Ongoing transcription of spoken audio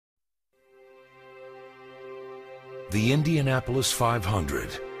The Indianapolis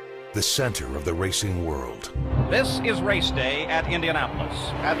 500, the center of the racing world. This is race day at Indianapolis.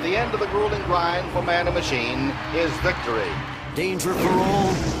 At the end of the grueling grind for man and machine is victory. Danger for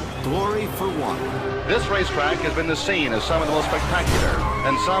all, glory for one. This racetrack has been the scene of some of the most spectacular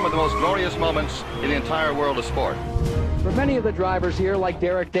and some of the most glorious moments in the entire world of sport. For many of the drivers here, like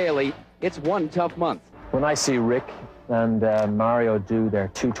Derek Daly, it's one tough month. When I see Rick and Mario do their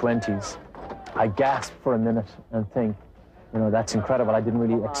 220s, I gasp for a minute and think, you know, that's incredible. I didn't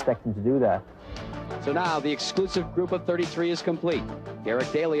really expect him to do that. So now the exclusive group of 33 is complete. Derek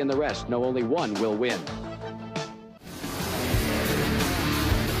Daly and the rest know only one will win.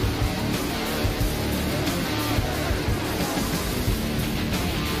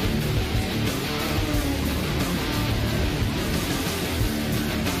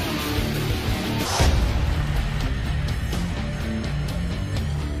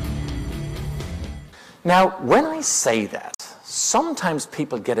 Now, when I say that, sometimes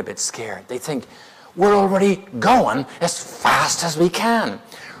people get a bit scared. They think, we're already going as fast as we can.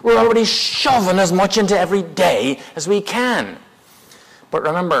 We're already shoving as much into every day as we can. But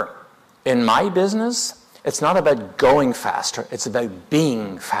remember, in my business, it's not about going faster, it's about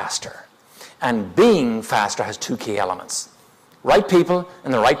being faster. And being faster has two key elements. Right people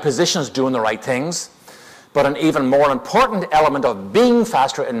in the right positions doing the right things. But an even more important element of being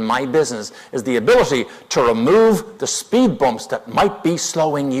faster in my business is the ability to remove the speed bumps that might be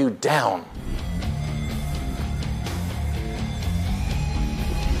slowing you down.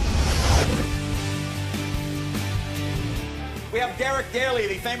 We have Derek Daly,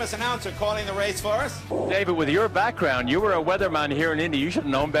 the famous announcer, calling the race for us. David, with your background, you were a weatherman here in Indy. You should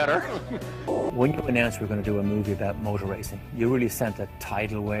have known better. When you announced we were going to do a movie about motor racing, you really sent a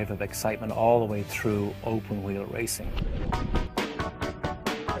tidal wave of excitement all the way through open-wheel racing.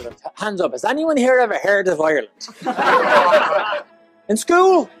 Hands up, has anyone here ever heard of Ireland? In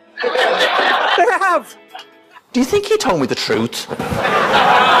school? They have. Do you think he told me the truth?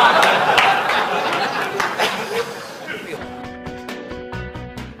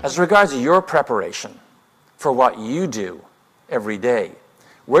 As regards your preparation for what you do every day,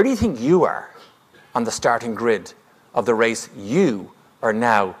 where do you think you are on the starting grid of the race you are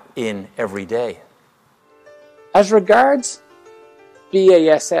now in every day? As regards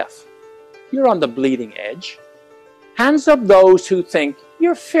BASF, you're on the bleeding edge. Hands up those who think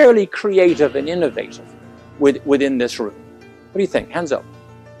you're fairly creative and innovative within this room. What do you think? Hands up.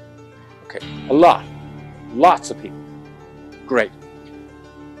 Okay, a lot. Lots of people. Great.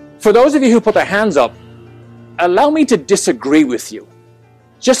 For those of you who put their hands up, allow me to disagree with you,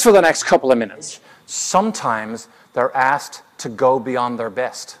 just for the next couple of minutes. Sometimes they're asked to go beyond their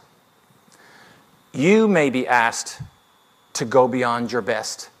best. You may be asked to go beyond your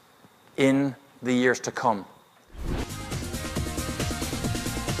best in the years to come.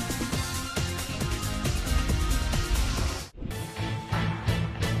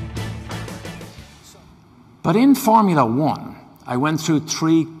 But in Formula One, I went through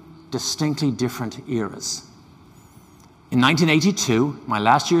three distinctly different eras. In 1982, my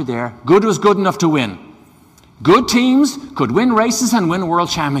last year there, good was good enough to win. Good teams could win races and win world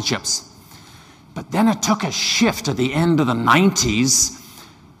championships. But then it took a shift at the end of the 90s.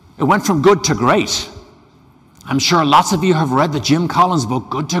 It went from good to great. I'm sure lots of you have read the Jim Collins book,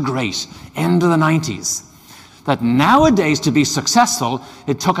 Good to Great, end of the 90s. That nowadays, to be successful,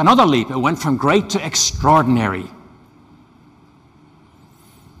 it took another leap. It went from great to extraordinary.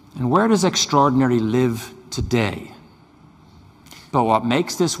 And where does extraordinary live today? But what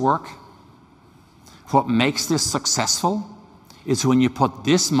makes this work, what makes this successful, is when you put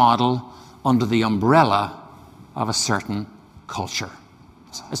this model under the umbrella of a certain culture.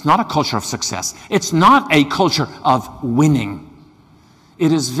 It's not a culture of success. It's not a culture of winning.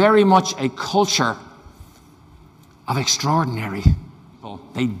 It is very much a culture of extraordinary.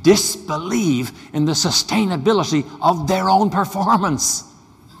 They disbelieve in the sustainability of their own performance.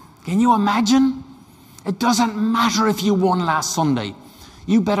 Can you imagine? It doesn't matter if you won last Sunday.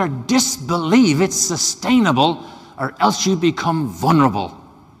 You better disbelieve it's sustainable or else you become vulnerable.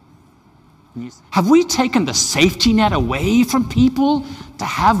 Have we taken the safety net away from people to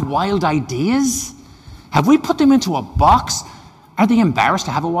have wild ideas? Have we put them into a box? Are they embarrassed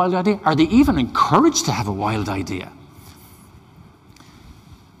to have a wild idea? Are they even encouraged to have a wild idea?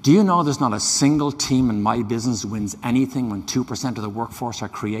 Do you know there's not a single team in my business wins anything when 2% of the workforce are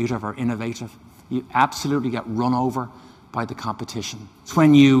creative or innovative? You absolutely get run over by the competition. It's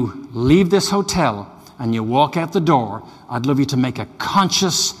when you leave this hotel and you walk out the door, I'd love you to make a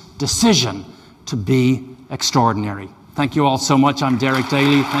conscious decision to be extraordinary. Thank you all so much. I'm Derek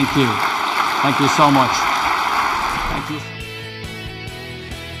Daly. Thank you. Thank you so much. Thank you.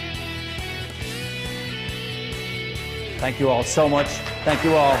 Thank you all so much. Thank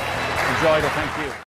you all. Enjoyed it. Thank you.